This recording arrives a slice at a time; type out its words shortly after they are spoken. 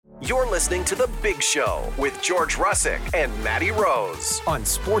You're listening to The Big Show with George Russick and Matty Rose on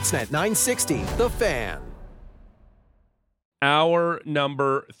Sportsnet 960, The Fan. Hour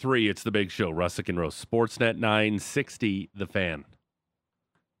number 3. It's The Big Show, Russick and Rose. Sportsnet 960, The Fan.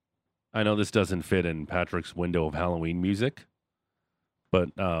 I know this doesn't fit in Patrick's window of Halloween music,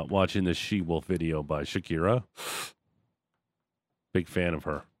 but watching this She-Wolf video by Shakira, big fan of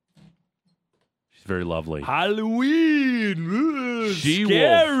her. She's very lovely. Halloween! She-Wolf.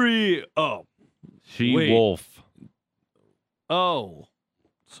 Scary! Oh. She-Wolf. Oh.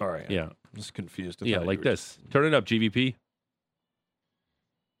 Sorry. Yeah. I'm just confused. Yeah, like this. Turn it up, GVP.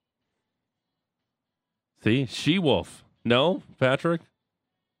 See? She-Wolf. No, Patrick?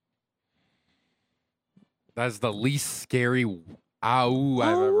 That's the least scary ow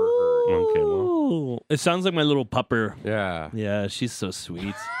I've ever heard. Okay, well. It sounds like my little pupper. Yeah. Yeah, she's so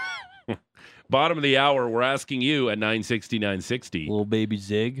sweet. Bottom of the hour, we're asking you at 960, 960. Little baby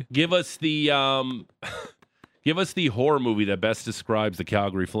Zig. Give us the horror movie that best describes the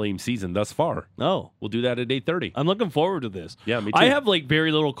Calgary Flames season thus far. Oh. We'll do that at 8:30. I'm looking forward to this. Yeah, me too. I have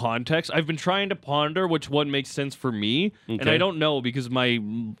very little context. I've been trying to ponder which one makes sense for me, and Okay. I don't know because my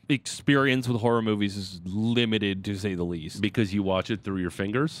experience with horror movies is limited to say the least. Because you watch it through your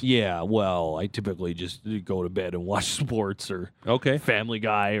fingers? Yeah, well, I typically just go to bed and watch sports or Okay. Family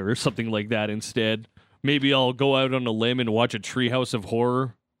Guy or something like that instead. Maybe I'll go out on a limb and watch a Treehouse of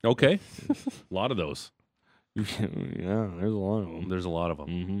Horror. Okay. A lot of those. Yeah, there's a lot of them. There's a lot of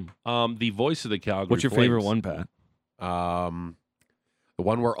them. Mm-hmm. The voice of the Calgary What's your Flames. favorite one, Pat? The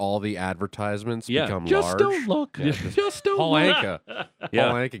one where all the advertisements Yeah. become Just large. don't look. Just don't Paul look. Anka. Yeah.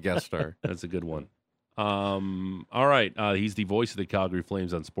 Paul Anka guest star. That's a good one. All right. He's the voice of the Calgary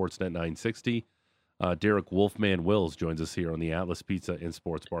Flames on Sportsnet 960. Derek Wolfman Wills joins us here on the Atlas Pizza and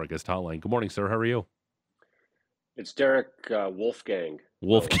Sports Bar guest hotline. Good morning, sir. How are you? It's Derek Wolfgang.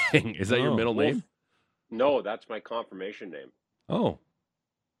 Wolfgang. Is that your middle name? No, that's my confirmation name, Oh.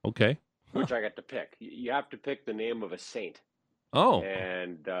 Okay. which I got to pick. You have to pick the name of a saint. Oh.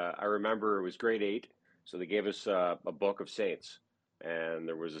 And I remember it was grade 8, so they gave us a book of saints, and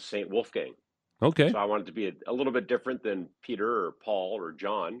there was a Saint Wolfgang. Okay. So I wanted to be a little bit different than Peter or Paul or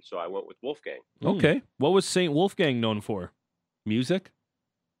John, so I went with Wolfgang. Okay. What was St. Wolfgang known for? Music?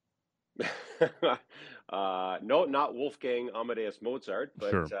 No, not Wolfgang Amadeus Mozart,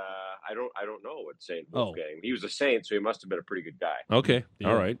 but Sure. I don't know what Saint Oh. Wolfgang. He was a saint, so he must have been a pretty good guy. Okay. Yeah.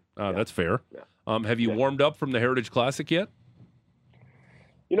 All right. That's fair. Yeah. Have you Yeah. warmed up from the Heritage Classic yet?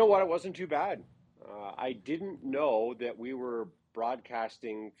 You know what? It wasn't too bad. I didn't know that we were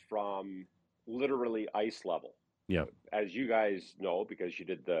broadcasting from literally ice level. Yeah. As you guys know, because you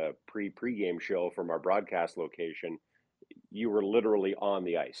did the pregame show from our broadcast location, you were literally on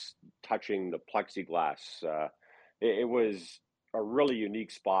the ice, touching the plexiglass. It was a really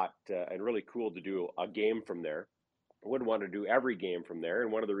unique spot and really cool to do a game from there. I wouldn't want to do every game from there.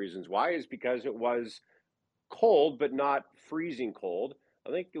 And one of the reasons why is because it was cold, but not freezing cold. I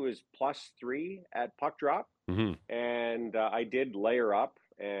think it was +3 at puck drop. Mm-hmm. And I did layer up,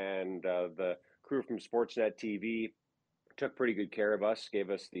 and the crew from Sportsnet TV took pretty good care of us, gave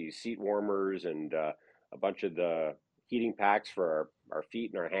us the seat warmers and a bunch of the heating packs for our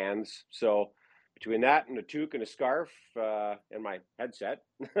feet and our hands. So between that and a toque and a scarf and my headset,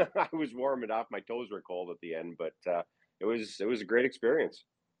 I was warm enough. My toes were cold at the end, but it was a great experience.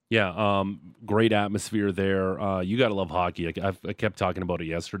 Yeah, great atmosphere there. You got to love hockey. I kept talking about it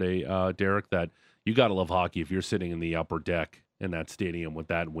yesterday, Derek, that you got to love hockey if you're sitting in the upper deck in that stadium with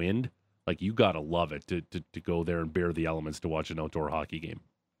that wind. Like, you got to love it to go there and bear the elements to watch an outdoor hockey game.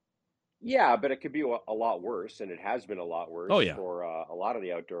 Yeah, but it could be a lot worse, and it has been a lot worse for a lot of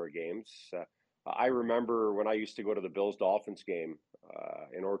the outdoor games. I remember when I used to go to the Bills-Dolphins game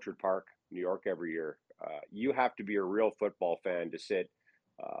in Orchard Park, New York, every year. You have to be a real football fan to sit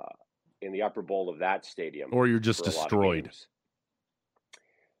in the upper bowl of that stadium. Or you're just for a lot of destroyed. games.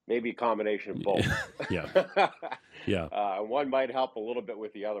 Maybe a combination of both. Yeah. Yeah. One might help a little bit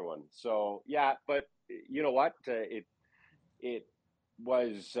with the other one. So, yeah, but you know what? It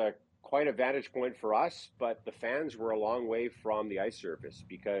was quite a vantage point for us, but the fans were a long way from the ice surface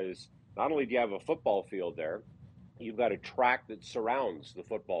because not only do you have a football field there, you've got a track that surrounds the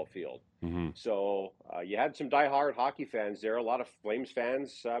football field. Mm-hmm. So you had some diehard hockey fans there. A lot of Flames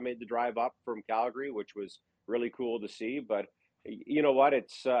fans made the drive up from Calgary, which was really cool to see. But you know what?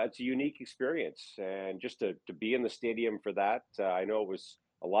 It's a unique experience, and just to be in the stadium for that, I know it was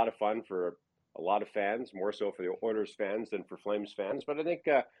a lot of fun for a lot of fans, more so for the Oilers fans than for Flames fans. But I think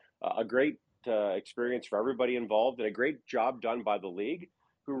a great experience for everybody involved, and a great job done by the league,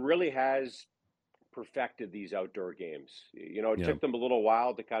 who really has perfected these outdoor games. You know, it Yeah. took them a little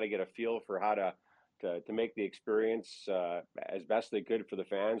while to kind of get a feel for how to make the experience as best they could for the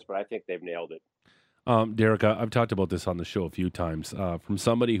fans, but I think they've nailed it. Derek, I've talked about this on the show a few times. From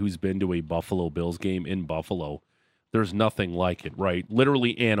somebody who's been to a Buffalo Bills game in Buffalo, there's nothing like it, right?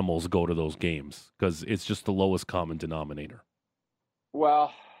 Literally, animals go to those games because it's just the lowest common denominator.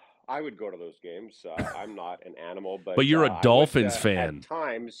 Well, I would go to those games. I'm not an animal, But you're a I would, Dolphins fan. At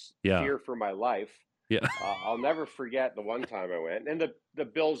times, Yeah. fear for my life. Yeah. I'll never forget the one time I went, and the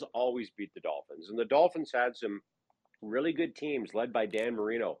Bills always beat the Dolphins, and the Dolphins had some really good teams led by Dan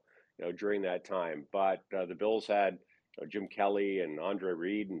Marino, during that time. But the Bills had Jim Kelly and Andre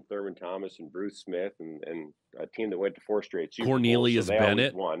Reed and Thurman Thomas and Bruce Smith and a team that went to 4 straight Super Cornelius Bowls, so they always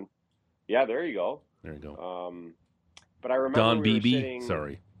Bennett. won. Yeah, there you go. There you go. But I remember Don we were Beebe. sitting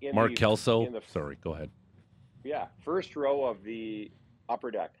Sorry. in Mark the- Kelso. in the Sorry, go ahead. Yeah, first row of the upper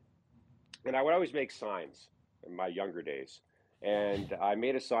deck. And I would always make signs in my younger days. And I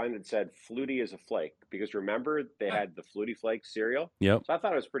made a sign that said, Flutie is a flake. Because remember, they had the Flutie Flake cereal? Yep. So I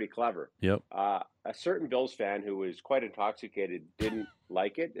thought it was pretty clever. Yep. A certain Bills fan who was quite intoxicated didn't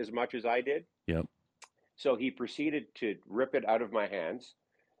like it as much as I did. Yep. So he proceeded to rip it out of my hands,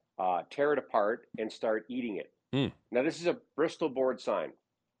 tear it apart, and start eating it. Now, this is a Bristol board sign.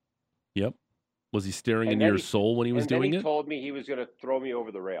 Yep. Was he staring And into then your he- soul when he was and then doing he it? told me he was going to throw me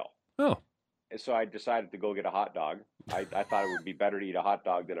over the rail. Oh, And so I decided to go get a hot dog. I thought it would be better to eat a hot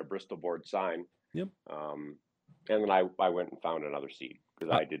dog than a Bristol board sign. Yep. And then I went and found another seat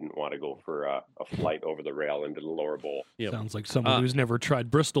because I didn't want to go for a flight over the rail into the lower bowl. yep. Sounds like someone who's never tried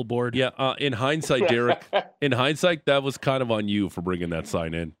Bristol board. Yeah. In hindsight, Derek, that was kind of on you for bringing that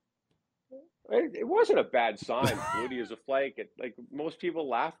sign in. It wasn't a bad sign. Flutie is a flake. Like most people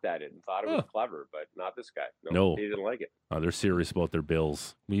laughed at it and thought it was clever, but not this guy. No. He didn't like it. They're serious about their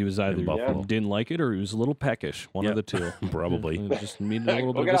Bills. He was either Buffalo. didn't like it or he was a little peckish. One of the two. Probably. Just needed a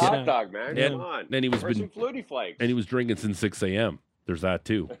little Go bit get a of hot snack. dog, man. And- Come on. and he was Or been- some Flutie flakes. And he was drinking since 6 a.m. There's that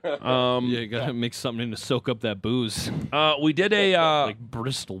too. Yeah, you gotta make something to soak up that booze. We did a like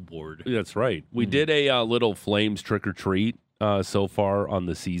Bristol board. That's right. We did a little Flames trick or treat so far on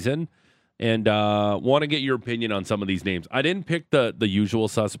the season, and want to get your opinion on some of these names. I didn't pick the usual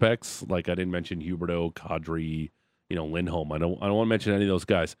suspects, like I didn't mention Huberdeau, Kadri, Lindholm. I don't want to mention any of those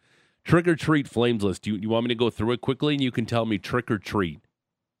guys. Trick or treat Flames list. You want me to go through it quickly, and you can tell me trick or treat.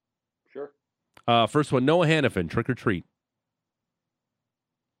 Sure. First one, Noah Hannafin, trick or treat.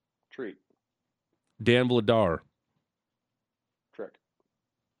 Treat. Dan Vladar, Trick.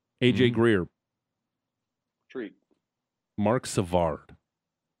 AJ Greer, Treat. Mark Savard.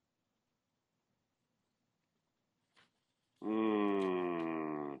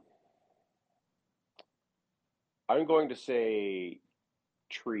 I'm going to say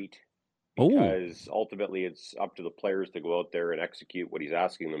treat Oh. because ultimately it's up to the players to go out there and execute what he's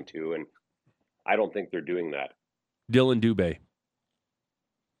asking them to, and I don't think they're doing that. Dylan Dubé.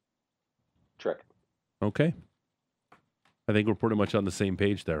 Trick. Okay. I think we're pretty much on the same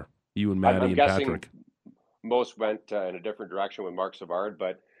page there. You and Maddie I'm and guessing Patrick. most went in a different direction with Mark Savard,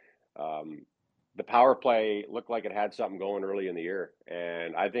 but the power play looked like it had something going early in the year,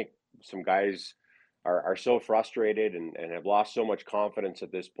 and I think some guys are so frustrated and have lost so much confidence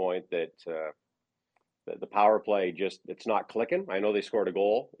at this point that the power play it's not clicking. I know they scored a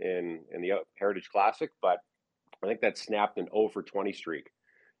goal in the Heritage Classic, but I think that snapped an 0 for 20 streak.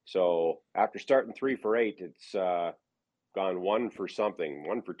 So after starting 3 for 8, it's gone 1 for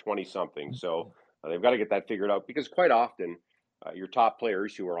 20 something. So they've got to get that figured out because quite often your top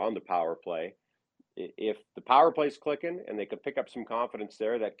players who are on the power play, if the power play's clicking and they can pick up some confidence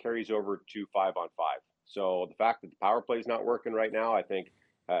there, that carries over to 5-on-5. So the fact that the power play is not working right now, I think,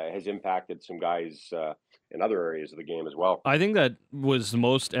 has impacted some guys in other areas of the game as well. I think that was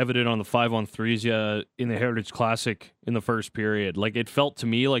most evident on the 5-on-3s in the Heritage Classic in the first period. Like, it felt to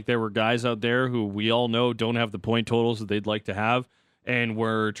me like there were guys out there who we all know don't have the point totals that they'd like to have, and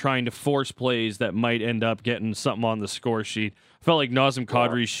were trying to force plays that might end up getting something on the score sheet. I felt like Nazem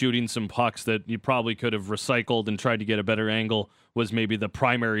Kadri shooting some pucks that you probably could have recycled and tried to get a better angle was maybe the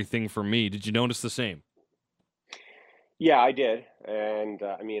primary thing for me. Did you notice the same? Yeah, I did. And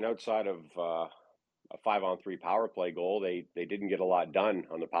I mean, outside of a 5-on-3 power play goal, they didn't get a lot done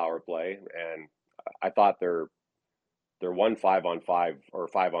on the power play. And I thought their 1 5-on-5 or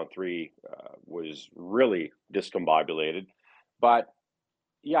 5-on-3 was really discombobulated. But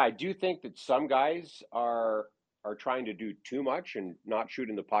yeah, I do think that some guys are trying to do too much and not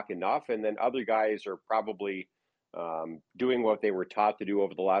shooting the puck enough, and then other guys are probably doing what they were taught to do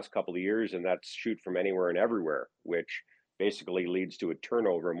over the last couple of years, and that's shoot from anywhere and everywhere, which basically leads to a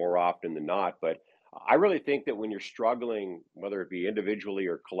turnover more often than not. But I really think that when you're struggling, whether it be individually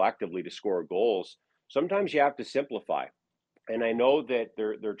or collectively, to score goals, sometimes you have to simplify. And I know that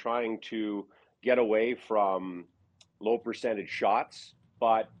they're trying to get away from low percentage shots,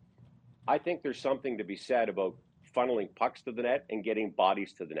 but I think there's something to be said about funneling pucks to the net and getting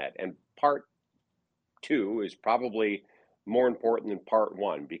bodies to the net. And part two is probably more important than part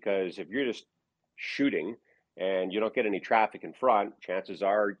one, because if you're just shooting and you don't get any traffic in front, chances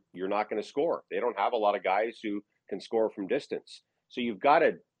are you're not going to score. They don't have a lot of guys who can score from distance. So you've got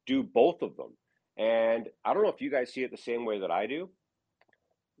to do both of them. And I don't know if you guys see it the same way that I do.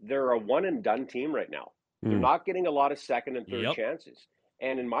 They're a one and done team right now. They're not getting a lot of second and third Yep. chances.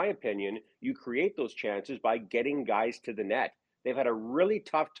 And in my opinion, you create those chances by getting guys to the net. They've had a really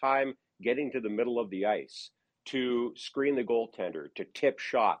tough time getting to the middle of the ice, to screen the goaltender, to tip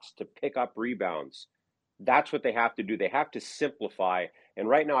shots, to pick up rebounds. That's what they have to do. They have to simplify. And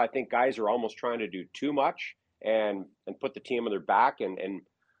right now, I think guys are almost trying to do too much and put the team on their back and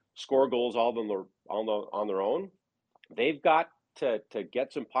score goals all on their own. They've got to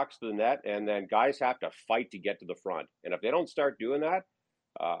get some pucks to the net, and then guys have to fight to get to the front. And if they don't start doing that,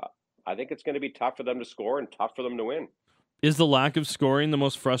 I think it's going to be tough for them to score and tough for them to win. Is the lack of scoring the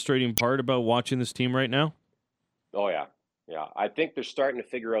most frustrating part about watching this team right now? Oh, yeah. Yeah. I think they're starting to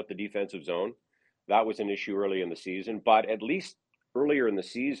figure out the defensive zone. That was an issue early in the season, but at least earlier in the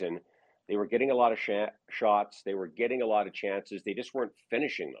season, they were getting a lot of shots. They were getting a lot of chances. They just weren't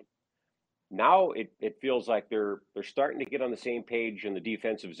finishing them. Now it feels like they're starting to get on the same page in the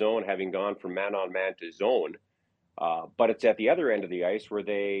defensive zone, having gone from man on man to zone. But it's at the other end of the ice where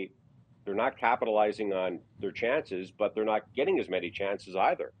they're not capitalizing on their chances, but they're not getting as many chances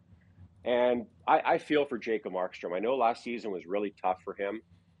either. And I feel for Jacob Markstrom. I know last season was really tough for him.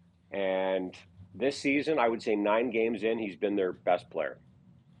 And this season, I would say 9 games in, he's been their best player.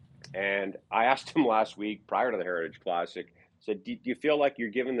 And I asked him last week prior to the Heritage Classic, said, do you feel like you're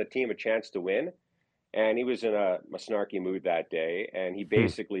giving the team a chance to win? And he was in a snarky mood that day. And he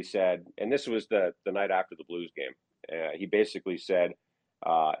basically said, and this was the night after the Blues game, he basically said,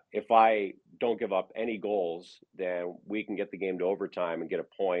 if I don't give up any goals, then we can get the game to overtime and get a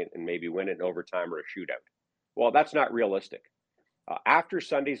point and maybe win it in overtime or a shootout. Well, that's not realistic. After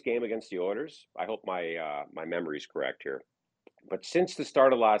Sunday's game against the Oilers, I hope my memory is correct here, but since the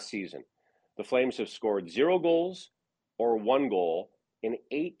start of last season, the Flames have scored 0 goals or 1 goal in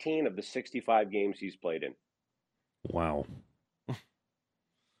 18 of the 65 games he's played in. Wow.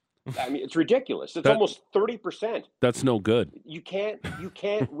 I mean, it's ridiculous. It's almost 30%. That's no good. You can't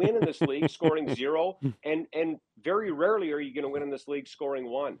win in this league scoring 0, and very rarely are you going to win in this league scoring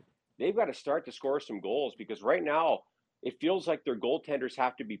 1. They've got to start to score some goals, because right now it feels like their goaltenders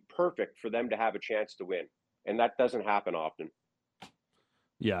have to be perfect for them to have a chance to win, and that doesn't happen often.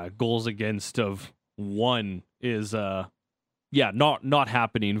 Yeah, goals against of 1 is not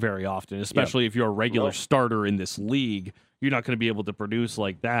happening very often, especially if you're a regular starter in this league. You're not going to be able to produce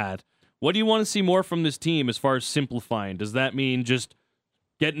like that. What do you want to see more from this team as far as simplifying? Does that mean just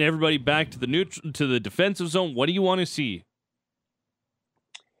getting everybody back to the defensive zone? What do you want to see?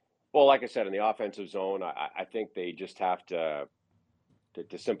 Well, like I said, in the offensive zone, I think they just have to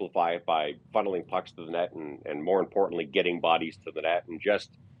simplify it by funneling pucks to the net and more importantly, getting bodies to the net. And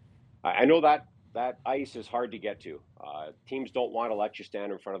just, I know that ice is hard to get to. Teams don't want to let you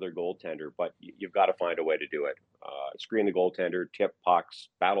stand in front of their goaltender, but you've got to find a way to do it. Screen the goaltender, tip pucks,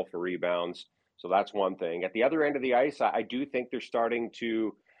 battle for rebounds. So that's one thing. At the other end of the ice, I do think they're starting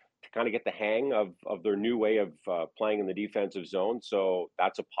to kind of get the hang of their new way of playing in the defensive zone. So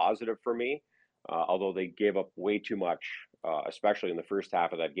that's a positive for me, although they gave up way too much, especially in the first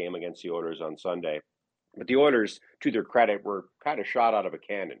half of that game against the Oilers on Sunday. But the Oilers, to their credit, were kind of shot out of a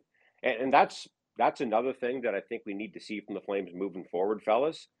cannon. And that's another thing that I think we need to see from the Flames moving forward,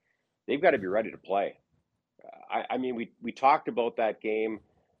 fellas. They've got to be ready to play. I mean, we talked about that game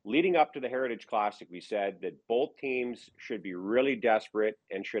leading up to the Heritage Classic. We said that both teams should be really desperate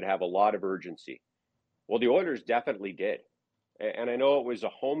and should have a lot of urgency. Well, the Oilers definitely did. And I know it was a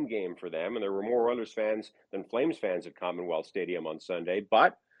home game for them, and there were more Oilers fans than Flames fans at Commonwealth Stadium on Sunday.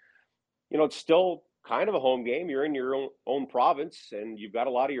 But, it's still kind of a home game. You're in your own province, and you've got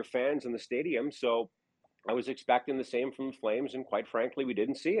a lot of your fans in the stadium. So I was expecting the same from the Flames, and quite frankly, we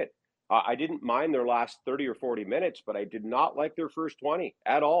didn't see it. I didn't mind their last 30 or 40 minutes, but I did not like their first 20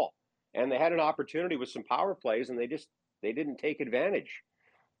 at all. And they had an opportunity with some power plays, and they didn't take advantage.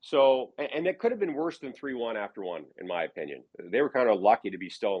 So, and it could have been worse than 3-1 after 1, in my opinion. They were kind of lucky to be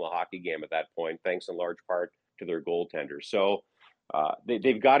still in the hockey game at that point, thanks in large part to their goaltender. So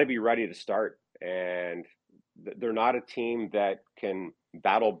they've got to be ready to start. And they're not a team that can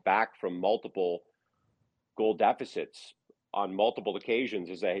battle back from multiple goal deficits on multiple occasions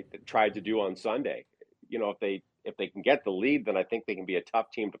as they tried to do on Sunday. If they can get the lead, then I think they can be a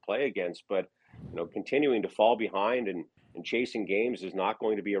tough team to play against. But continuing to fall behind and chasing games is not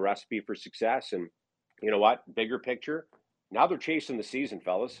going to be a recipe for success. And you know what? Bigger picture, now they're chasing the season,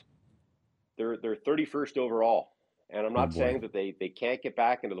 fellas. They're 31st overall. And I'm not saying that they can't get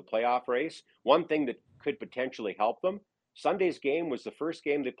back into the playoff race. One thing that could potentially help them, Sunday's game was the first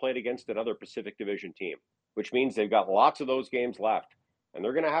game they played against another Pacific Division team, which means they've got lots of those games left. And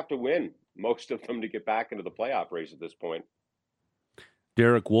they're going to have to win most of them to get back into the playoff race at this point.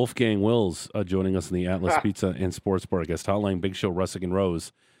 Derek Wolfgang Wills joining us in the Atlas Pizza and Sports Bar guest hotline. Big Show, Russick and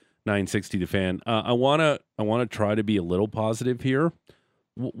Rose, 960 The Fan. I wanna try to be a little positive here.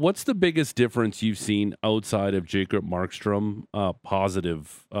 What's the biggest difference you've seen outside of Jacob Markstrom,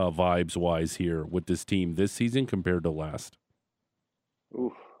 positive vibes wise here with this team this season compared to last?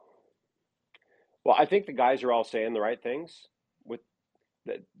 Ooh. Well, I think the guys are all saying the right things. With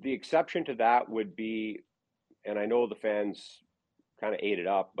the exception to that would be, and I know the fans kind of ate it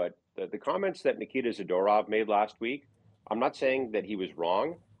up, but the comments that Nikita Zadorov made last week, I'm not saying that he was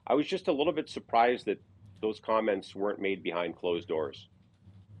wrong. I was just a little bit surprised that those comments weren't made behind closed doors.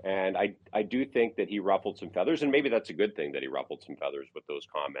 And I do think that he ruffled some feathers, and maybe that's a good thing that he ruffled some feathers with those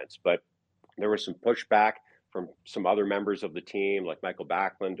comments. But there was some pushback from some other members of the team, like Michael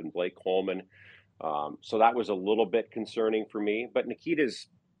Backlund and Blake Coleman. So that was a little bit concerning for me. But Nikita's,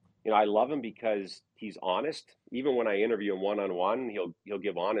 I love him because he's honest. Even when I interview him one-on-one, he'll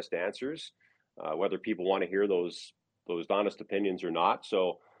give honest answers, whether people want to hear those honest opinions or not.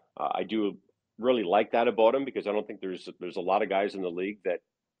 So I do really like that about him, because I don't think there's a lot of guys in the league that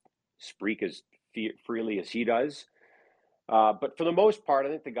speak as freely as he does. But for the most part, I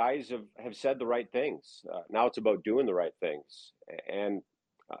think the guys have said the right things. Now it's about doing the right things. And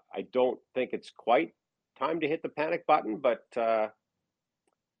I don't think it's quite time to hit the panic button, but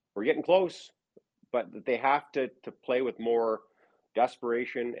we're getting close. But they have to play with more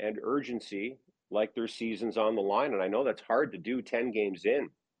desperation and urgency, like their season's on the line. And I know that's hard to do 10 games in.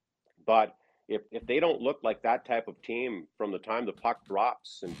 But if they don't look like that type of team from the time the puck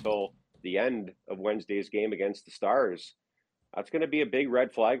drops until the end of Wednesday's game against the Stars, that's going to be a big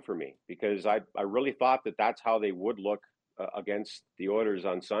red flag for me, because I really thought that that's how they would look against the Oilers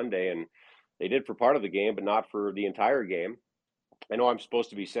on Sunday. And they did for part of the game, but not for the entire game. I know I'm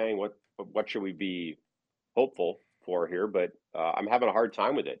supposed to be saying what should we be hopeful for here, but I'm having a hard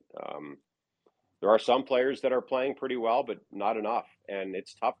time with it. There are some players that are playing pretty well, but not enough. And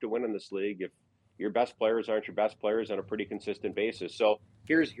it's tough to win in this league if your best players aren't your best players on a pretty consistent basis. So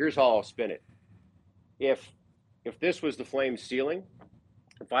here's how I'll spin it. If this was the Flames' ceiling,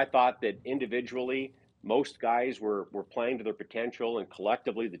 if I thought that individually most guys were playing to their potential, and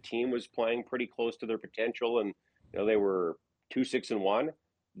collectively the team was playing pretty close to their potential, and they were 2-6-1,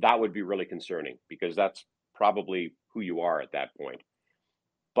 that would be really concerning, because that's probably who you are at that point.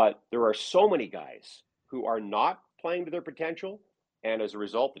 But there are so many guys who are not playing to their potential, and as a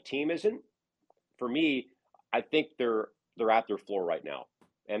result, the team isn't. For me, I think they're at their floor right now,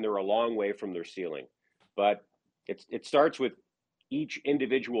 and they're a long way from their ceiling. But it starts with each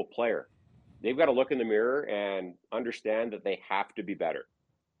individual player. They've got to look in the mirror and understand that they have to be better,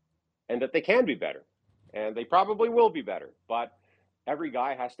 and that they can be better, and they probably will be better. But every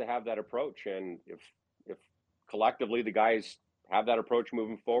guy has to have that approach, and if collectively the guys have that approach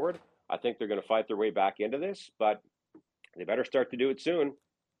moving forward, I think they're going to fight their way back into this, but they better start to do it soon.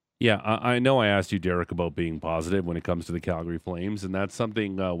 Yeah, I know I asked you, Derek, about being positive when it comes to the Calgary Flames, and that's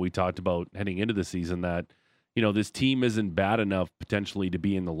something we talked about heading into the season, that, this team isn't bad enough potentially to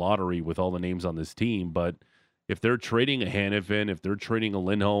be in the lottery with all the names on this team, but if they're trading a Hanifin, if they're trading a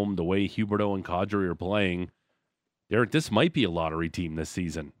Lindholm, the way Huberdeau and Kadri are playing, Derek, this might be a lottery team this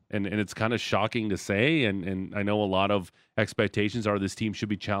season. And it's kind of shocking to say, and I know a lot of expectations are this team should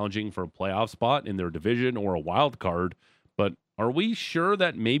be challenging for a playoff spot in their division or a wild card, but are we sure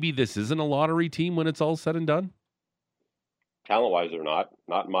that maybe this isn't a lottery team when it's all said and done? Talent-wise, they're not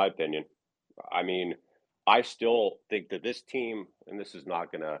in my opinion. I mean, I still think that this team, and this is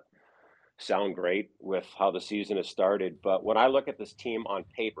not going to sound great with how the season has started, but when I look at this team on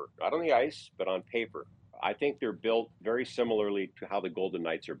paper, not on the ice, but on paper, I think they're built very similarly to how the Golden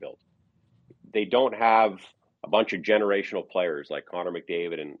Knights are built. They don't have a bunch of generational players like Connor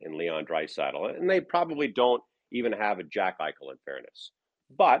McDavid and Leon Draisaitl, and they probably don't even have a Jack Eichel, in fairness.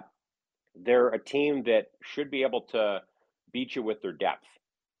 But they're a team that should be able to beat you with their depth.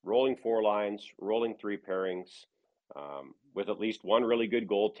 Rolling four lines, rolling three pairings, with at least one really good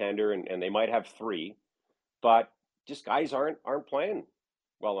goaltender, and they might have three, but just guys aren't playing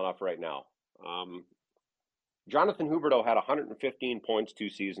well enough right now. Jonathan Huberdeau had 115 points 2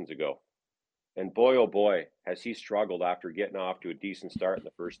 seasons ago. And boy, oh boy, has he struggled after getting off to a decent start in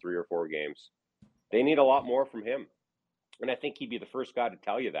the first 3 or 4 games. They need a lot more from him. And I think he'd be the first guy to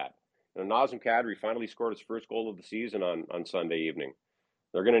tell you that. Nazem Kadri finally scored his first goal of the season on Sunday evening.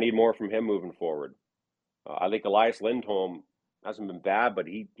 They're going to need more from him moving forward. I think Elias Lindholm hasn't been bad, but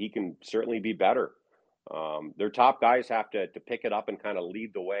he can certainly be better. Their top guys have to pick it up and kind of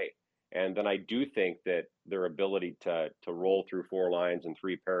lead the way. And then I do think that their ability to roll through 4 lines and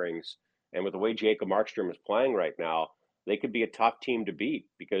 3 pairings, and with the way Jacob Markstrom is playing right now, they could be a tough team to beat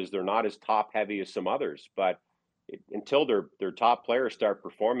because they're not as top heavy as some others. But until their top players start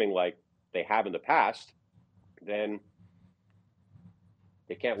performing like they have in the past, then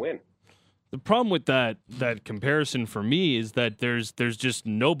they can't win. The problem with that comparison for me is that there's just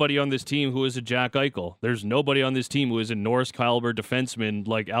nobody on this team who is a Jack Eichel. There's nobody on this team who is a Norris caliber defenseman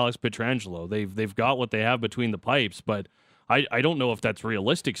like Alex Pietrangelo. They've got what they have between the pipes, but I don't know if that's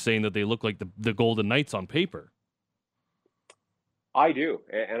realistic saying that they look like the Golden Knights on paper. I do,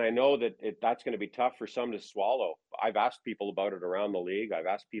 and I know that that's going to be tough for some to swallow. I've asked people about it around the league. I've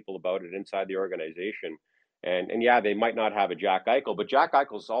asked people about it inside the organization. And yeah, they might not have a Jack Eichel, but Jack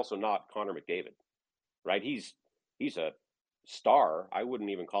Eichel is also not Connor McDavid, right? He's a star. I wouldn't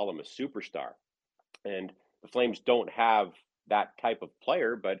even call him a superstar. And the Flames don't have that type of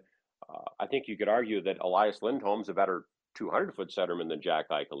player, but I think you could argue that Elias Lindholm's a better 200-foot centerman than Jack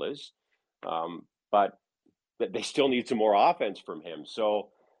Eichel is. But they still need some more offense from him. So,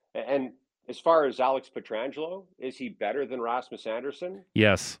 and as far as Alex Pietrangelo, is he better than Rasmus Andersson?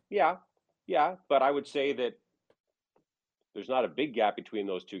 Yes. Yeah, but I would say that there's not a big gap between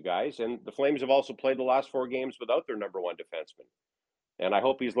those two guys. And the Flames have also played the last 4 games without their number 1 defenseman. And I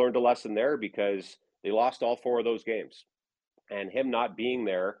hope he's learned a lesson there because they lost all 4 of those games. And him not being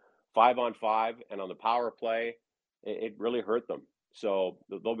there 5-on-5 and on the power play, it really hurt them. So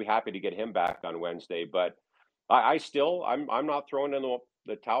they'll be happy to get him back on Wednesday. But I'm not throwing in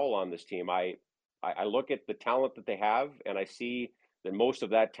the towel on this team. I look at the talent that they have, and I see that most of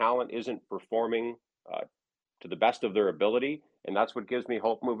that talent isn't performing to the best of their ability, and that's what gives me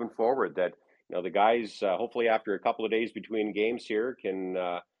hope moving forward. That the guys, hopefully after a couple of days between games here, can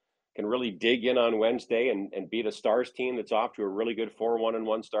really dig in on Wednesday and beat a Stars team that's off to a really good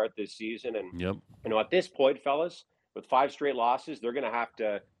 4-1-1 start this season. And Yep. At this point, fellas, with 5 straight losses, they're going to have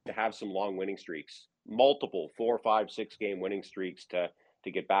to have some long winning streaks, multiple 4, 5, 6 game winning streaks to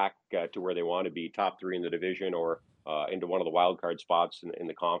get back to where they want to be, top 3 in the division or into one of the wild card spots in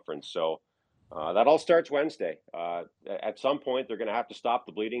the conference. So that all starts Wednesday. At some point, they're going to have to stop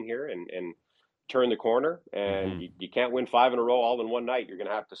the bleeding here and turn the corner. And you can't win 5 in a row all in one night. You're going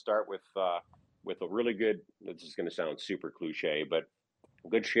to have to start with a really good. This is going to sound super cliche, but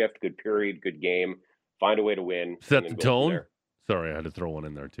good shift, good period, good game. Find a way to win. Set the tone. Sorry, I had to throw one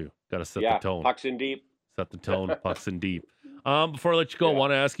in there too. Got to set the tone. Pucks in deep. Set the tone. Pucks in deep. Before I let you go, I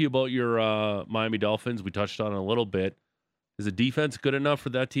want to ask you about your Miami Dolphins. We touched on it a little bit. Is the defense good enough for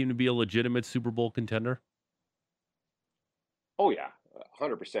that team to be a legitimate Super Bowl contender? Oh, yeah,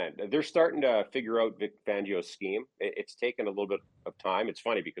 100%. They're starting to figure out Vic Fangio's scheme. It's taken a little bit of time. It's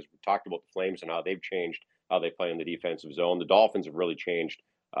funny because we talked about the Flames and how they've changed how they play in the defensive zone. The Dolphins have really changed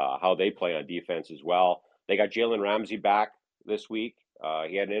how they play on defense as well. They got Jalen Ramsey back this week.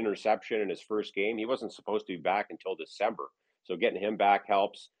 He had an interception in his first game. He wasn't supposed to be back until December. So getting him back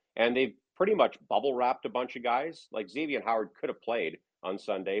helps. And they've pretty much bubble wrapped a bunch of guys. Like Xavier Howard could have played on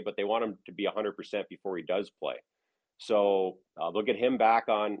Sunday, but they want him to be 100% before he does play. So they'll get him back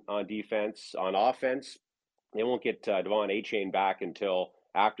on defense. On offense, they won't get Devon Achane back until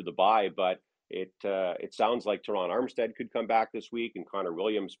after the bye, but it sounds like Teron Armstead could come back this week, and Connor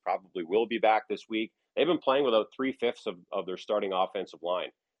Williams probably will be back this week. They've been playing without 3/5 of their starting offensive line,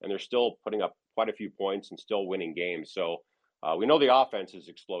 and they're still putting up quite a few points and still winning games. So we know the offense is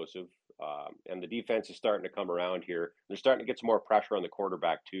explosive, and the defense is starting to come around here. They're starting to get some more pressure on the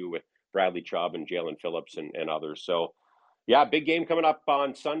quarterback too, with Bradley Chubb and Jalen Phillips and others. So, yeah, big game coming up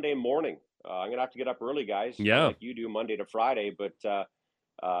on Sunday morning. I'm going to have to get up early, guys, like you do Monday to Friday, but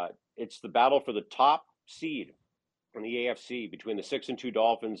it's the battle for the top seed in the AFC between the 6-2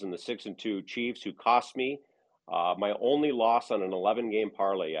 Dolphins and the 6-2 Chiefs, who cost me my only loss on an 11-game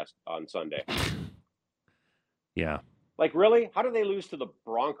parlay on Sunday. Yeah. Like, really? How did they lose to the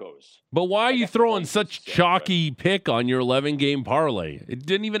Broncos? But why are you throwing such chalky pick on your 11-game parlay? It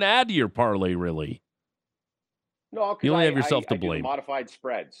didn't even add to your parlay, really. No, you only have yourself to blame. I do modified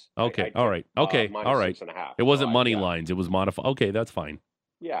spreads. Okay, all right. Okay, all right. It wasn't money lines. It was modified. Okay, that's fine.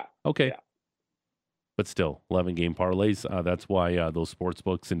 Yeah. Okay. Yeah. But still, 11-game parlays. That's why those sports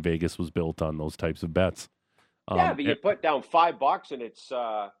books in Vegas was built on those types of bets. Yeah, but you put down $5 and it's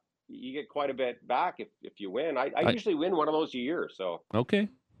you get quite a bit back if you win. I usually win one of those a year. So Okay.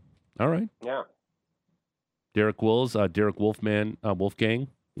 All right. yeah. Derek Wills, Derek Wolfman, Wolfgang,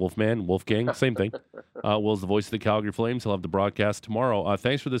 same thing. Will's the voice of the Calgary Flames. He'll have the broadcast tomorrow.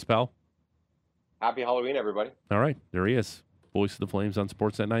 Thanks for this, pal. Happy Halloween, everybody. All right. There he is. Voice of the Flames on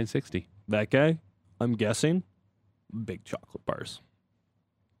Sportsnet 960. That guy, I'm guessing, big chocolate bars.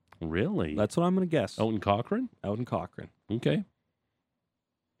 Really? That's what I'm going to guess. Out in Cochrane? Out in Cochrane. Okay.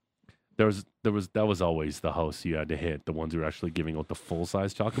 That was always the house you had to hit. The ones who were actually giving out the full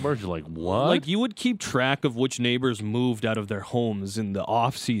size chocolate bars. You're like, what? Like you would keep track of which neighbors moved out of their homes in the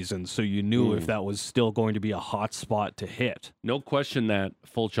off season, so you knew if that was still going to be a hot spot to hit. No question that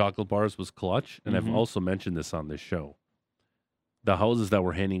full chocolate bars was clutch, and I've also mentioned this on this show. The houses that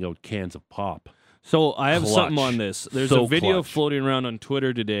were handing out cans of pop. So I have Clutch. something on this. There's So a video clutch. floating around on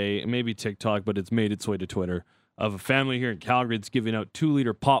Twitter today, maybe TikTok, but it's made its way to Twitter, of a family here in Calgary that's giving out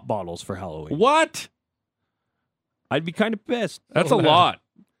 2-liter pop bottles for Halloween. What? I'd be kind of pissed. That's a lot.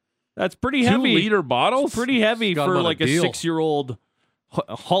 That's pretty heavy. 2-liter bottles? It's pretty heavy Got 'em for on a like a deal. 6-year-old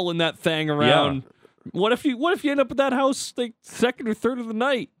hauling that thing around. What if you end up at that house like second or third of the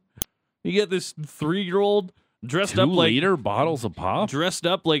night? You get this 3-year-old dressed up like 2-liter bottles of pop?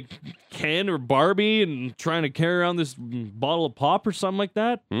 Ken or Barbie and trying to carry around this bottle of pop or something like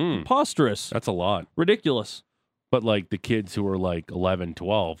that. Preposterous. That's a lot. Ridiculous. But like the kids who are like 11,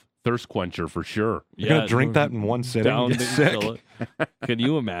 12, thirst quencher for sure. You're going to drink that in one sitting? Down Get the sick? fill it. Can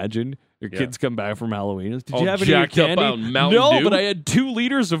you imagine? Your kids come back from Halloween. Did All you have any jacked up candy? on Mountain no, Dew? but I had 2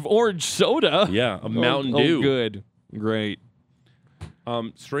 liters of orange soda. Yeah, a Mountain Oh, Dew. good. Great.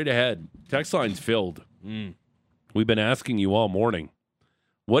 Straight ahead. Text line's filled. We've been asking you all morning.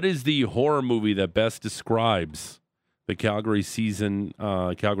 What is the horror movie that best describes the Calgary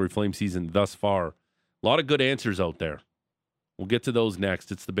Flame season thus far? A lot of good answers out there. We'll get to those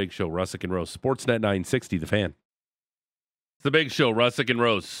next. It's the Big Show, Russick and Rose. Sportsnet 960, The Fan. It's the Big Show, Russick and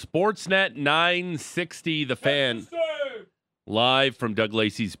Rose. Sportsnet 960, The Fan. Live from Doug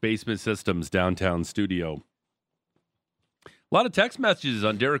Lacey's Basement Systems downtown studio. A lot of text messages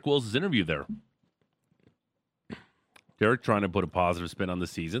on Derek Wills' interview there. Derek trying to put a positive spin on the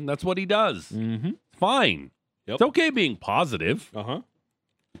season. That's what he does. Mm-hmm. Fine. Yep. It's okay being positive. Uh-huh.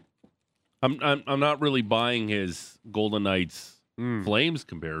 I'm not really buying his Golden Knights Flames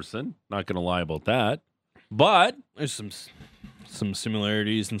comparison. Not going to lie about that. But There's some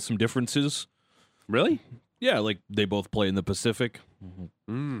similarities and some differences. really, Yeah, like they both play in the Pacific.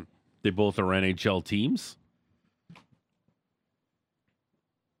 they both are NHL teams.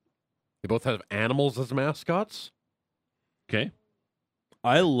 They both have animals as mascots. Okay.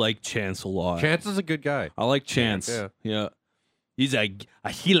 I like Chance a lot. Chance is a good guy. I like Chance. Yeah. He's a Gila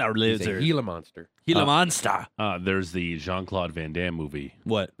He's a lizard. Gila monster. Gila monster. There's the Jean-Claude Van Damme movie.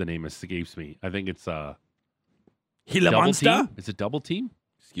 What? The name escapes me. I think it's Gila Double monster? Team. Is it Double Team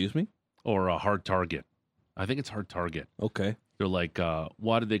Excuse me? or Hard Target? I think it's Hard Target. Okay. They're like,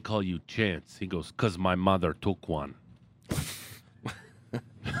 why do they call you Chance? He goes, 'cause my mother took one.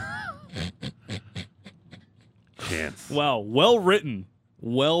 Chance. Wow. Well written.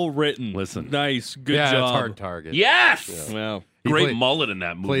 Well written. Listen. Nice. Good yeah, job. it's Hard Target. Yes! Wow. He Great mullet in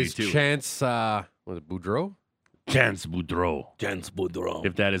that movie, Plays too. Chance, was it Boudreaux? Chance Boudreau. Chance Boudreau.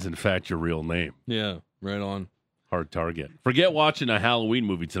 If that is, in fact, your real name. Yeah. Right on. Hard Target. Forget watching a Halloween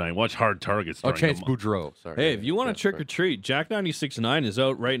movie tonight. Watch Hard Target. Oh, starring Chance him. Boudreaux. Sorry. Hey, if you want to Yeah, trick or treat, Jack 96.9 is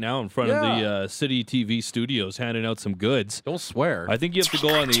out right now in front of the City TV studios handing out some goods. Don't swear. I think you have to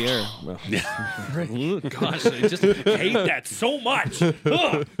go on the air. Gosh, I just hate that so much.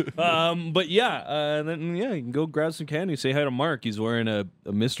 Ugh. But yeah, then you can go grab some candy. Say hi to Mark. He's wearing a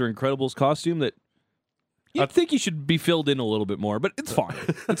Mr. Incredibles costume that you'd think he should be filled in a little bit more, but it's fine.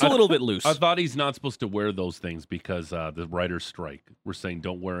 It's a little bit loose. I thought he's not supposed to wear those things because the writers' strike. We're saying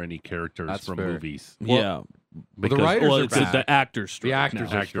don't wear any characters That's from fair. movies. Yeah. Because the writers are it's back. the actors strike. The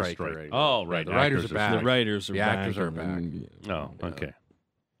actors now. are Actors striking strike. right Oh, now. right. The writers Actors are are back. The writers are The back. actors are back. Oh, okay.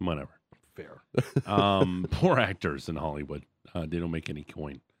 Whatever. Fair. Poor actors in Hollywood. They don't make any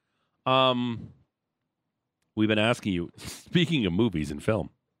coin. We've been asking you, speaking of movies and film,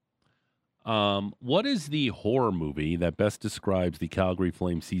 what is the horror movie that best describes the Calgary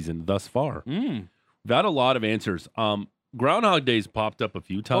Flame season thus far? We've had a lot of answers. Groundhog Day's popped up a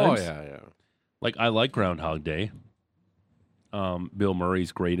few times. Oh, yeah. Like, I like Groundhog Day. Bill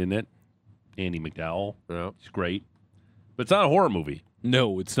Murray's great in it. Andy McDowell, Yeah. he's great. But it's not a horror movie.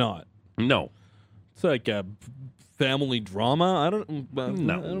 No, it's not. No. It's like a family drama. I don't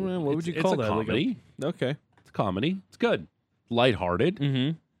know. What would you call it's that? a comedy. Okay. It's a comedy. It's good. Lighthearted.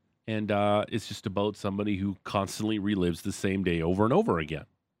 Mm-hmm. And it's just about somebody who constantly relives the same day over and over again,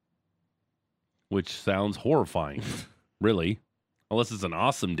 which sounds horrifying, really, unless it's an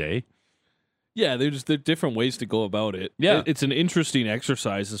awesome day. Yeah, they're different ways to go about it. Yeah. It's an interesting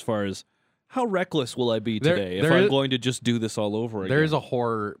exercise as far as how reckless will I be There- today there if I'm is- going to just do this all over again. There is a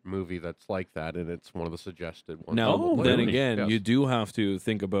horror movie that's like that, and it's one of the suggested ones. Now, Oh, then really? again, Yes. you do have to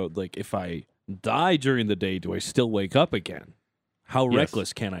think about, like, if I die during the day, do I still wake up again? How Yes.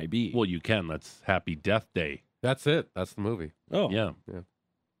 reckless can I be? Well, you can. That's Happy Death Day. That's it. That's the movie. oh, Yeah.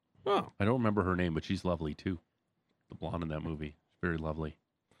 oh, I don't remember her name, but she's lovely too. The blonde in that movie. Very lovely.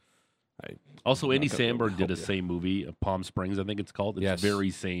 Also, I'm Andy not gonna Samberg did help a you. same movie, Palm Springs, I think it's called. It's Yes. very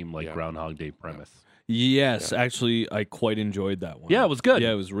same, like Yeah. Groundhog Day premise. yes. Actually, I quite enjoyed that one. Yeah, it was good.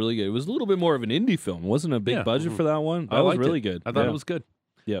 Yeah, it was really good. It was a little bit more of an indie film. It wasn't a big Yeah. budget for that one. I That was liked really it. good. I thought Yeah. it was good.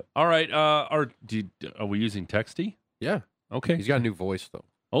 Yep. All right. Are we using Texty? Yeah. Okay. He's got a new voice, though.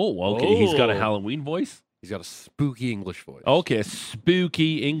 Oh, okay. He's got a Oh. Halloween voice. He's got a spooky English voice. Okay, a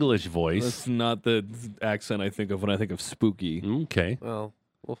spooky English voice. That's not the accent I think of when I think of spooky. Okay. Well,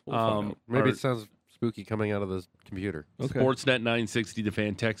 we'll find out. Maybe are- it sounds spooky coming out of the computer. Okay. Sportsnet 960, the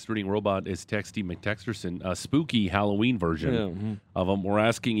fan text reading robot is Texty McTexterson, a spooky Halloween version Yeah. mhm. of them. We're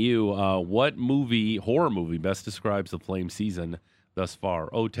asking you, what horror movie, best describes the Flame season thus far?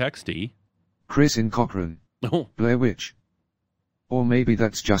 Oh, Texty. Chris in Cochrane. Oh, Blair Witch. Or maybe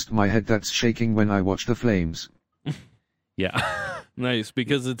that's just my head that's shaking when I watch the flames. yeah. Nice,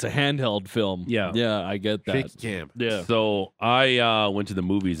 because it's a handheld film. Yeah. Yeah, I get that. Shaky cam. Yeah. So I went to the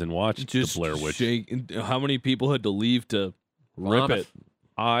movies and watched Just the Blair Witch. How many people had to leave to rip Lot of- it?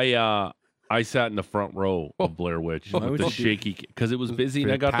 I sat in the front row of Blair Witch Why with would the you do- shaky because it was It was busy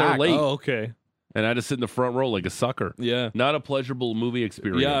and I pretty got there packed. late Oh, okay. and I had to sit in the front row like a sucker. Yeah. Not a pleasurable movie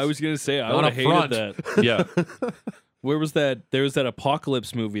experience. Yeah, I was gonna say I Not would have up hated front. that. Yeah. Where was that? There was that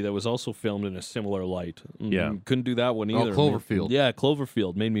Apocalypse movie that was also filmed in a similar light. Yeah. Couldn't do that one Oh, either. Cloverfield. Yeah,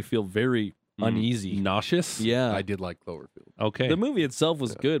 Cloverfield made me feel very uneasy. Nauseous. Yeah. I did like Cloverfield. Okay. The movie itself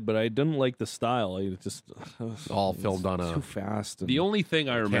was good, but I didn't like the style. I just All filmed on too a. fast. The only thing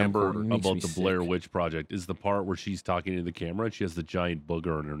I remember camcorder. Makes about me the Blair sick. Witch Project is the part where she's talking to the camera and she has the giant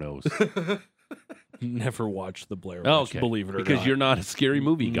booger in her nose. never watched the Blair Witch. Oh, okay. Believe it or because not. you're not a scary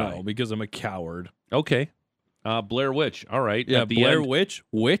movie guy. No, because I'm a coward. Okay. Blair Witch. All right. Yeah, At the Blair end, Witch.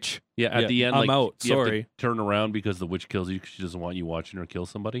 Witch. Yeah, at Yeah, the end, I'm like, out. you have to Sorry. turn around because the witch kills you because she doesn't want you watching her kill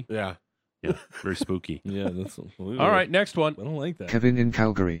somebody. Yeah. Yeah, very spooky. Yeah, that's All right, next one. I don't like that. Kevin in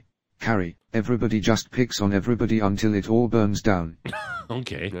Calgary. Carrie. Everybody just picks on everybody until it all burns down.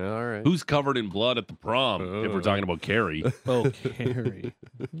 Okay. Yeah, all right. Who's covered in blood at the prom? If we're talking about Carrie. Oh, Carrie.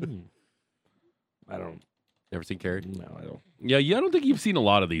 I don't. Ever seen Carrie? No, I don't. Yeah, I don't think you've seen a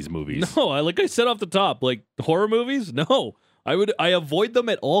lot of these movies. No, like I said off the top, like horror movies. No, I avoid them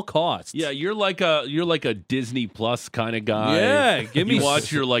at all costs. Yeah, you're like a Disney Plus kind of guy. Yeah, give me You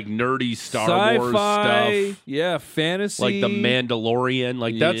watch your like nerdy Star sci-fi, Wars stuff, yeah, fantasy, like the Mandalorian.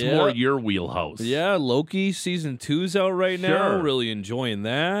 Like that's Yeah. more your wheelhouse. Yeah, Loki season 2's out right now. Sure. Really enjoying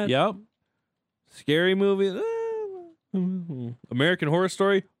that. Yep. Scary movie. American Horror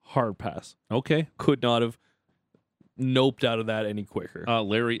Story. Hard pass. Okay. Could not have noped out of that any quicker.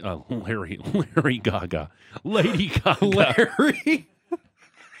 Larry Gaga, Lady Gaga, Larry.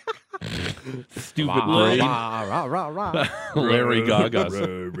 stupid Rah, brain. rah, rah, rah, rah. Larry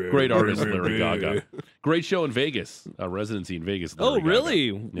Gaga, great artist, Larry Gaga. Great show in Vegas, residency in Vegas. Oh, Larry Gaga.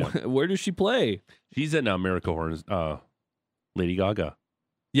 really? Yeah. Where does she play? She's in America Horror. Lady Gaga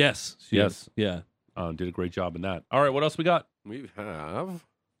Yes. she Yes. is. Yeah. did a great job in that. All right, what else we got? We have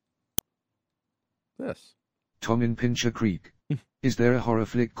this. Tom in Pincher Creek. Is there a horror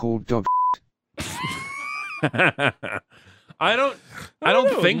flick called Dog? I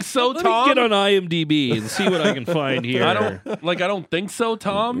don't think so, Let Tom. me get on IMDb and see what I can find here. I don't think so,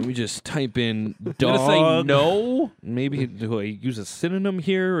 Tom. Let me just type in I'm dog. gonna say no. Maybe do I use a synonym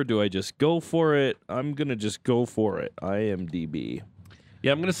here or do I just go for it? I'm gonna just go for it. IMDb.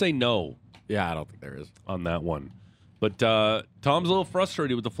 Yeah, I'm gonna say no Yeah, I don't think there is. on that one. But Tom's a little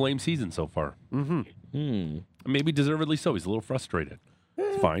frustrated with the Flame season so far. Hmm. Maybe deservedly so. He's a little frustrated.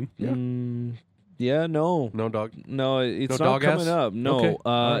 It's fine. Yeah. No. No dog. No, it's No not Dog coming S? up. No.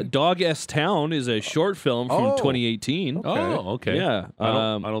 Okay. Dog S Town is a short film from Oh. 2018. Oh, okay. Yeah.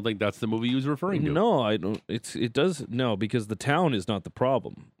 I don't think that's the movie he was referring to. No, I don't. It does no because the town is not the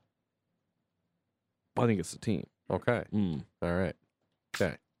problem. I think it's the team. Okay. Mm. All right.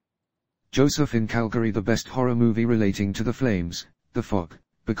 Okay. Joseph in Calgary. The best horror movie relating to the flames. The Fog.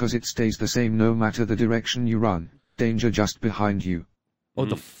 Because it stays the same no matter the direction you run. Danger just behind you. Oh,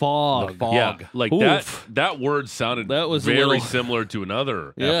 the fog. The fog. Yeah, like Oof. that word sounded That was a very little- similar to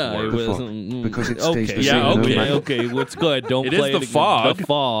another Yeah, F it word. was. fog, because it stays okay. the Yeah, same no okay, matter- okay. What's good? Don't It is play the again. fog. The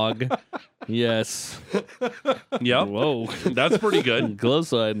fog. Yes. Yep, Whoa. that's pretty good. Close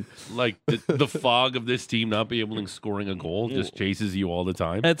side. Like the fog of this team not being able to scoring a goal just chases you all the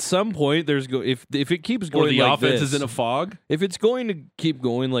time. At some point, there's if it keeps Or going the like offense this, is in a fog. if it's going to keep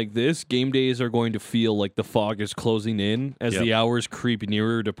going like this, game days are going to feel like the fog is closing in as Yep. the hours creep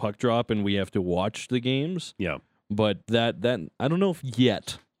nearer to puck drop, and we have to watch the games. Yeah. But that I don't know if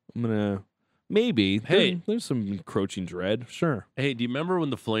yet. I'm gonna maybe. Hey. there's some encroaching dread. Sure. Hey, do you remember when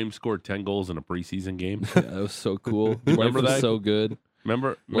the Flames scored 10 goals in a preseason game? Yeah, that was so cool. Remember Life was that? so good.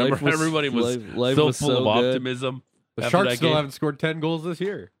 Remember Life was- everybody was life so was full so of good. optimism. The after Sharks that still game? haven't scored 10 goals this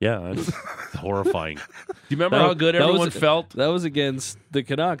year. Yeah, that's horrifying. Do you remember That- how good that was- everyone felt? That was against the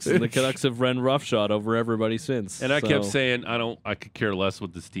Canucks, and the Canucks have run roughshod over everybody since. And I kept so- saying, I could care less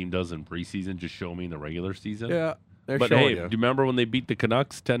what this team does in preseason. Just show me in the regular season. Yeah, they're But showing hey, you. do you remember when they beat the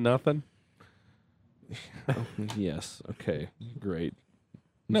Canucks 10-0? Yes. Okay. Great.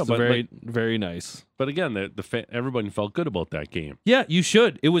 No, It's but very, very nice. But again, everybody felt good about that game. Yeah, you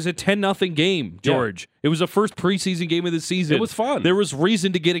should. It was a 10-0 game, George. It was the first preseason game of the season. It was fun. There was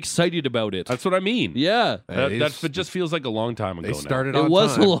reason to get excited about it. That's what I mean. Yeah. That just feels like a long time ago. They started It on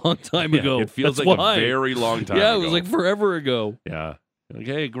was time. a long time now. ago. Yeah, it feels That's like why. a very long time. Yeah, ago. it was like forever ago. yeah.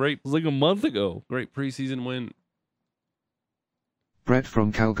 Okay, great, It was like a month ago. great preseason win. Brett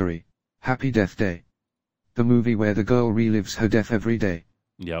from Calgary. Happy Death Day. The movie where the girl relives her death every day.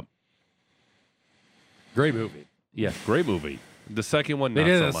 Yep. Great movie. Yeah, great movie. The second one, They not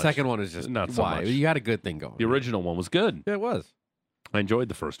did so the much. second one is just Not so why much. you had a good thing going. The original one was good. Yeah, it was. I enjoyed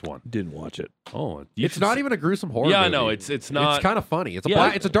the first one. Didn't watch it. Oh, It's not even a gruesome horror. Yeah, movie. no, it's not. It's kind of funny. It's a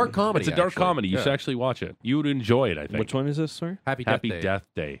Yeah, it's a dark comedy. It's a dark actually. comedy. You Yeah. should actually watch it. You would enjoy it. I think. Which one is this, sorry? Happy Happy Death Day. Death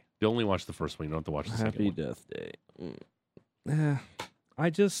Day. You only watch the first one. You don't have to watch the second Happy one. Death Day.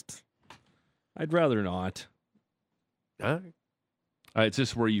 I'd rather not. Huh? It's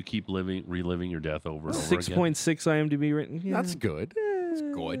just where you keep reliving your death over and over 6.6 IMDb rating. Yeah. That's good. It's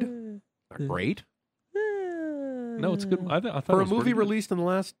good. Not great. again. No, it's good. I thought For it a was movie pretty good. released in the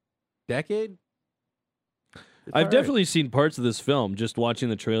last decade. it's I've all right. definitely seen parts of this film just watching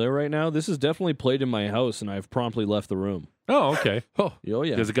the trailer right now. This is definitely played in my house, and I've promptly left the room. Oh, okay. Oh, Oh,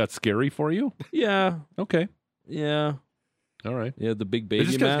 yeah. Because it got scary for you. Yeah. Okay. Yeah. All right. Yeah, the big baby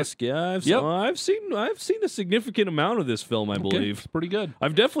just 'cause mask. Yeah, Yep. I've seen a significant amount of this film, I Okay, believe. it's pretty good.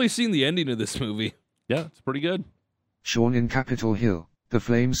 I've definitely seen the ending of this movie. Yeah, it's pretty good. Sean in Capitol Hill. The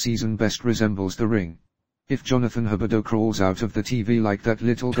Flames season best resembles The Ring. If Jonathan Huberdeau crawls out of the TV like that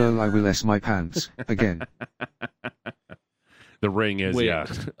little girl, I will S my pants. Again. The Ring is Wait, yeah.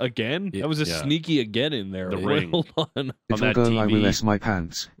 again? Yeah. That was a Yeah. sneaky again in there. The Wait, Ring. Hold on. On Little that girl, I will TV. S my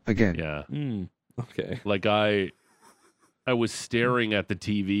pants. Again. Yeah. Okay. Like I was staring at the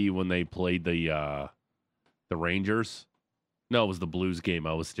TV when they played the Rangers. No, it was the Blues game.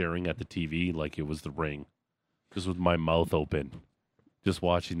 I was staring at the TV like it was The Ring, just with my mouth open, just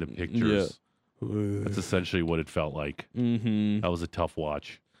watching the pictures. That's essentially what it felt like. Mm-hmm. That was a tough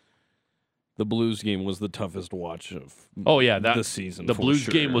watch. The Blues game was the toughest watch of Oh yeah, the season. The for Blues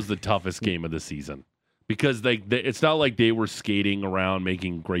sure. game was the toughest game of the season because it's not like they were skating around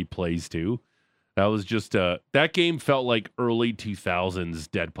making great plays too. That was just that game felt like early 2000s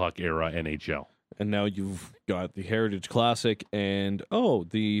dead puck era NHL. And now you've got the Heritage Classic and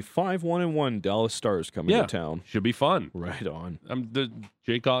the 5-1-1 Dallas Stars coming Yeah. to town. Should be fun. Right on.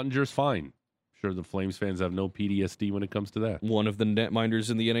 Jake Ottinger's fine. Sure, the Flames fans have no PTSD when it comes to that. One of the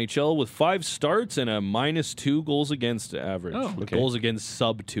netminders in the NHL with 5 starts and a -2 goals against average. Oh, But okay. goals against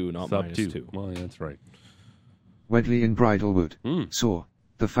sub 2, not Sub -2. Well, yeah, that's right. Wedley in Bridlewood. Mm. Saw.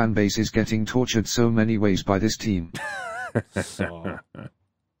 The fan base is getting tortured so many ways by this team. So,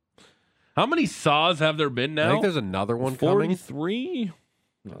 How many saws have there been I now? think there's another one coming. 43?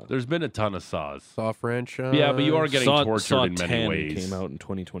 There's been a ton of saws. Saw franchise. Yeah, but you are getting Saw tortured in 10 many ways. came out in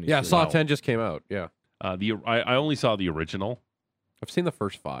 2023. Yeah, Saw Wow. 10 just came out. Yeah, I only saw the original. I've seen the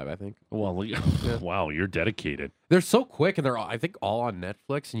first 5. I think Well, wow, you're dedicated. they're so quick, and they're I think all on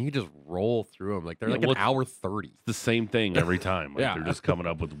Netflix, and you can just roll through them. Like they're Yeah, like an well, hour 30. It's the same thing every time. Like, Yeah. They're just coming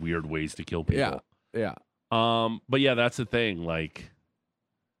up with weird ways to kill people. Yeah. But yeah, that's the thing. Like,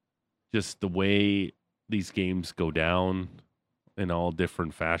 just the way these games go down in all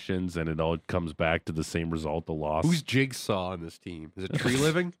different fashions, and it all comes back to the same result: the loss. Who's Jigsaw on this team? Is it Tree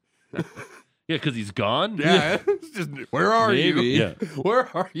Living? Yeah, because he's gone. Yeah. It's just, where are Maybe. you? Yeah. Where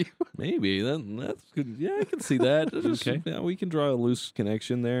are you? Maybe. That's good. Yeah, I can see that. Just- Okay. Yeah, we can draw a loose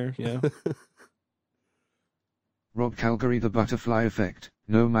connection there. Yeah. Rob Calgary, the butterfly effect.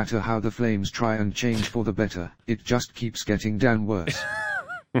 No matter how the Flames try and change for the better, it just keeps getting damn worse.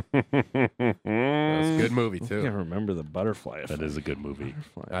 That's a good movie I can't too. remember the butterfly effect. That is a good movie.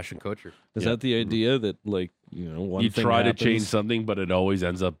 Ashton Kutcher. Is Yeah. that the idea that, like, you know, one You thing try to happens- change something, but it always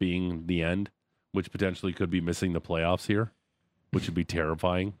ends up being the end, which potentially could be missing the playoffs here, which would be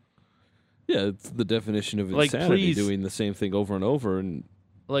terrifying. Yeah, it's the definition of Like, insanity, please- doing the same thing over and over. And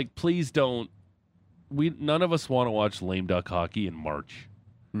Like, please don't. None of us want to watch lame duck hockey in March.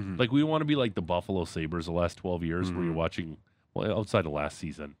 Mhm. Like, we want to be like the Buffalo Sabres the last 12 years, where you're Mhm. watching, well, outside of last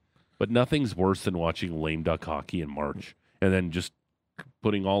season. But nothing's worse than watching lame duck hockey in March and then just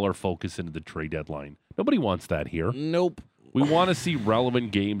putting all our focus into the trade deadline. Nobody wants that here. nope. We want to see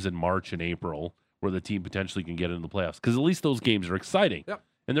relevant games in March and April where the team potentially can get into the playoffs, because at least those games are exciting Yep.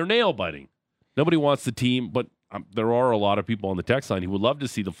 and they're nail biting. Nobody wants the team, but there are a lot of people on the text line who would love to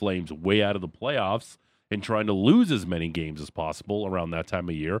see the Flames way out of the playoffs and trying to lose as many games as possible around that time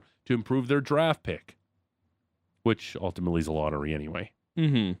of year to improve their draft pick, which ultimately is a lottery anyway.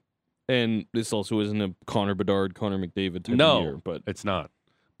 Mm-hmm. And this also isn't a Connor Bedard, Connor McDavid type No. of year. But It's not.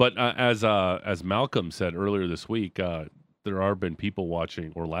 But as Malcolm said earlier this week, there are been people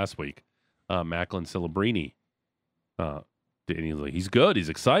watching, or last week, Macklin Celebrini. He's good. He's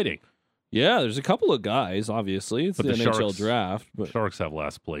exciting. yeah, there's a couple of guys, obviously. It's But the the NHL Sharks- draft. But Sharks have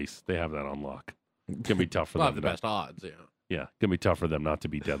last place. They have that on lock. It's gonna be tough for We'll them. have the best odds. Yeah. Yeah, gonna be tough for them not to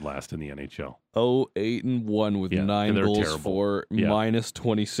be dead last in the NHL. 8-1 with Yeah, 9 they're goals terrible. for, Yeah. minus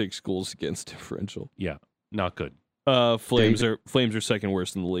 26 goals against differential. Yeah, not good. Flames are second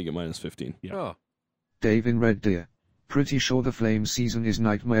worst in the league at minus 15. Yeah. Oh. Dave in Red Deer. Pretty sure the Flames season is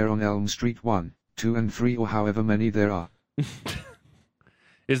Nightmare on Elm Street 1, 2 and 3 or however many there are.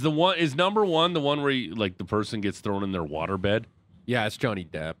 Is number one the one where like the person gets thrown in their waterbed? Yeah, it's Johnny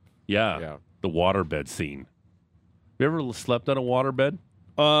Depp. Yeah, Yeah. the waterbed scene. You ever slept on a waterbed?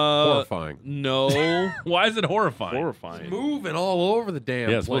 Horrifying. No. Why is it horrifying? Horrifying. Moving all over the damn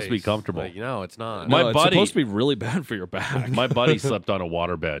Yeah, it's supposed to be place. comfortable. Like, no, it's not. My No, it's buddy- supposed to be really bad for your back. My buddy slept on a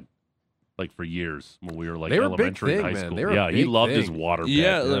waterbed like for years when we were like They were a big elementary and thing, high man. school. They were a Yeah, he big loved his thing. waterbed.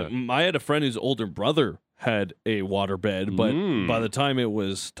 Yeah, I had a friend whose older brother had a waterbed, but Mm. by the time it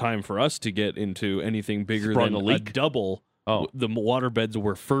was time for us to get into anything bigger Sprung than a a leak? double, Oh. the waterbeds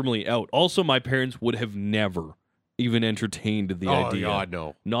were firmly out. Also, my parents would have never even entertained the Oh, idea. God,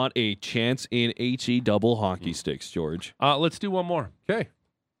 no. Not a chance in HE double Hmm. hockey sticks, George. Let's do one more. Okay.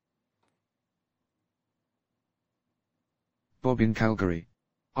 Bob in Calgary.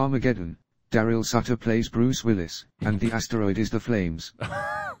 Armageddon. Daryl Sutter plays Bruce Willis, and the asteroid is the Flames.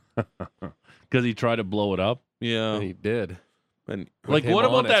 Because he tried to blow it up. Yeah. And he did. And Like, him what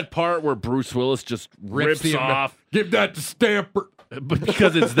on about it. that part where Bruce Willis just rips the off? Give that to Stamper. But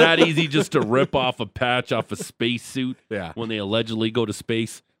because it's that easy just to rip off a patch off a spacesuit Yeah. when they allegedly go to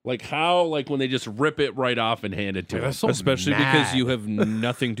space. Like how? Like when they just rip it right off and hand it to him. That's so especially mad. because you have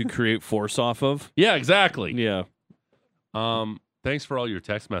nothing to create force off of. Yeah, exactly. Yeah. Thanks for all your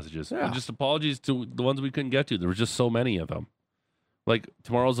text messages. Yeah. And just apologies to the ones we couldn't get to. There were just so many of them. Like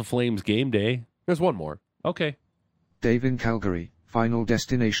tomorrow's a Flames game day. There's one more. Okay. Dave in Calgary. Final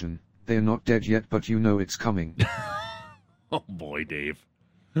destination. They're not dead yet, but you know it's coming. Oh boy, Dave.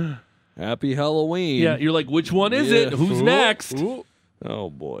 Happy Halloween. Yeah, you're like, which one is Yeah. it? Who's Ooh, next? ooh. Oh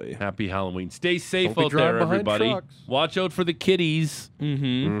boy. Happy Halloween. Stay safe Don't be out there, driving behind everybody. trucks. Watch out for the kiddies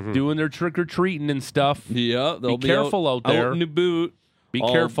Mm-hmm. doing their trick or treating and stuff. Yeah, they'll Be careful out there. Out in the boot. Be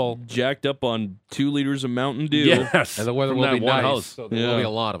all careful. Jacked up on 2 liters of Mountain Dew. Yes. And the weather from will that be one nice. house. So there Yeah. will be a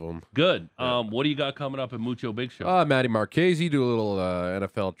lot of them. Good. What do you got coming up at Mucho Big Show? Matty Marchese do a little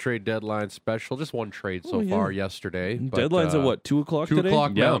NFL trade deadline special. Just one trade so Oh, yeah. far yesterday. But, Deadline's at what, 2 o'clock 2 today?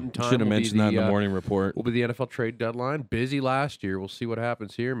 o'clock Yeah. Mountain Time. Should have will be mentioned that in the the, morning report. Will be the NFL trade deadline. Busy last year. We'll see what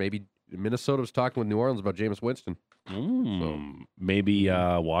happens here. Maybe Minnesota was talking with New Orleans about Jameis Winston. Maybe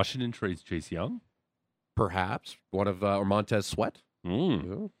Washington trades Chase Young. Perhaps one of or Montez Sweat.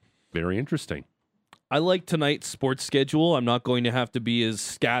 Mm. Very interesting. I like tonight's sports schedule. I'm not going to have to be as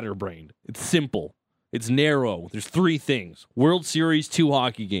scatterbrained. It's simple. It's narrow. There's 3 things. World Series, 2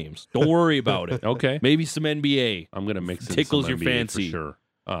 hockey games. Don't worry about it. Okay. Maybe some NBA. I'm going to mix in Tickles some your NBA fancy. for sure.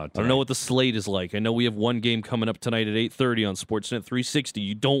 I don't know what the slate is like. I know we have one game coming up tonight at 8:30 on Sportsnet 360.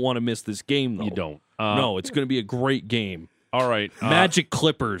 You don't want to miss this game, though. You don't. No, it's going to be a great game. All right. Magic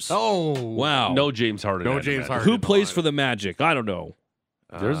Clippers. Oh Wow. No James Harden. No at James Magic. Harden. Who plays for the Magic? I don't know.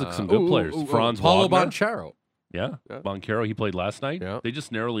 There's some good players. Franz Paulo Wagner. Banchero. Yeah. Yeah. Boncaro, he played last night. Yeah. They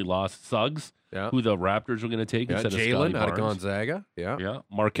just narrowly lost Suggs, Yeah. who the Raptors were going to take Yeah. instead of Scotty Jalen out of Barnes. Gonzaga. Yeah. Yeah.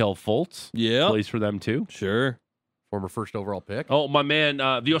 Markel Fultz Yeah. plays for them too. Sure. Former first overall pick. Oh, my man,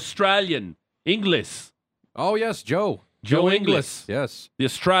 the Australian, Inglis. Oh, yes, Joe. Joe Inglis. Yes. The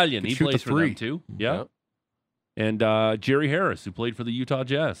Australian. Could He shoot the plays for three. them, too. Yeah. And Jerry Harris, who played for the Utah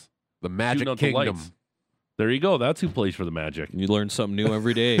Jazz. The Magic Shooting out the Kingdom. lights. There you go. That's who plays for the Magic. You learn something new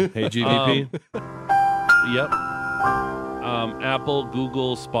every day. Hey, GVP. Yep. Apple,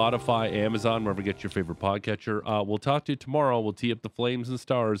 Google, Spotify, Amazon, wherever you get your favorite podcatcher. We'll talk to you tomorrow. We'll tee up the Flames and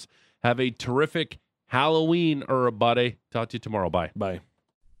Stars. Have a terrific Halloween, buddy. Talk to you tomorrow. Bye. Bye.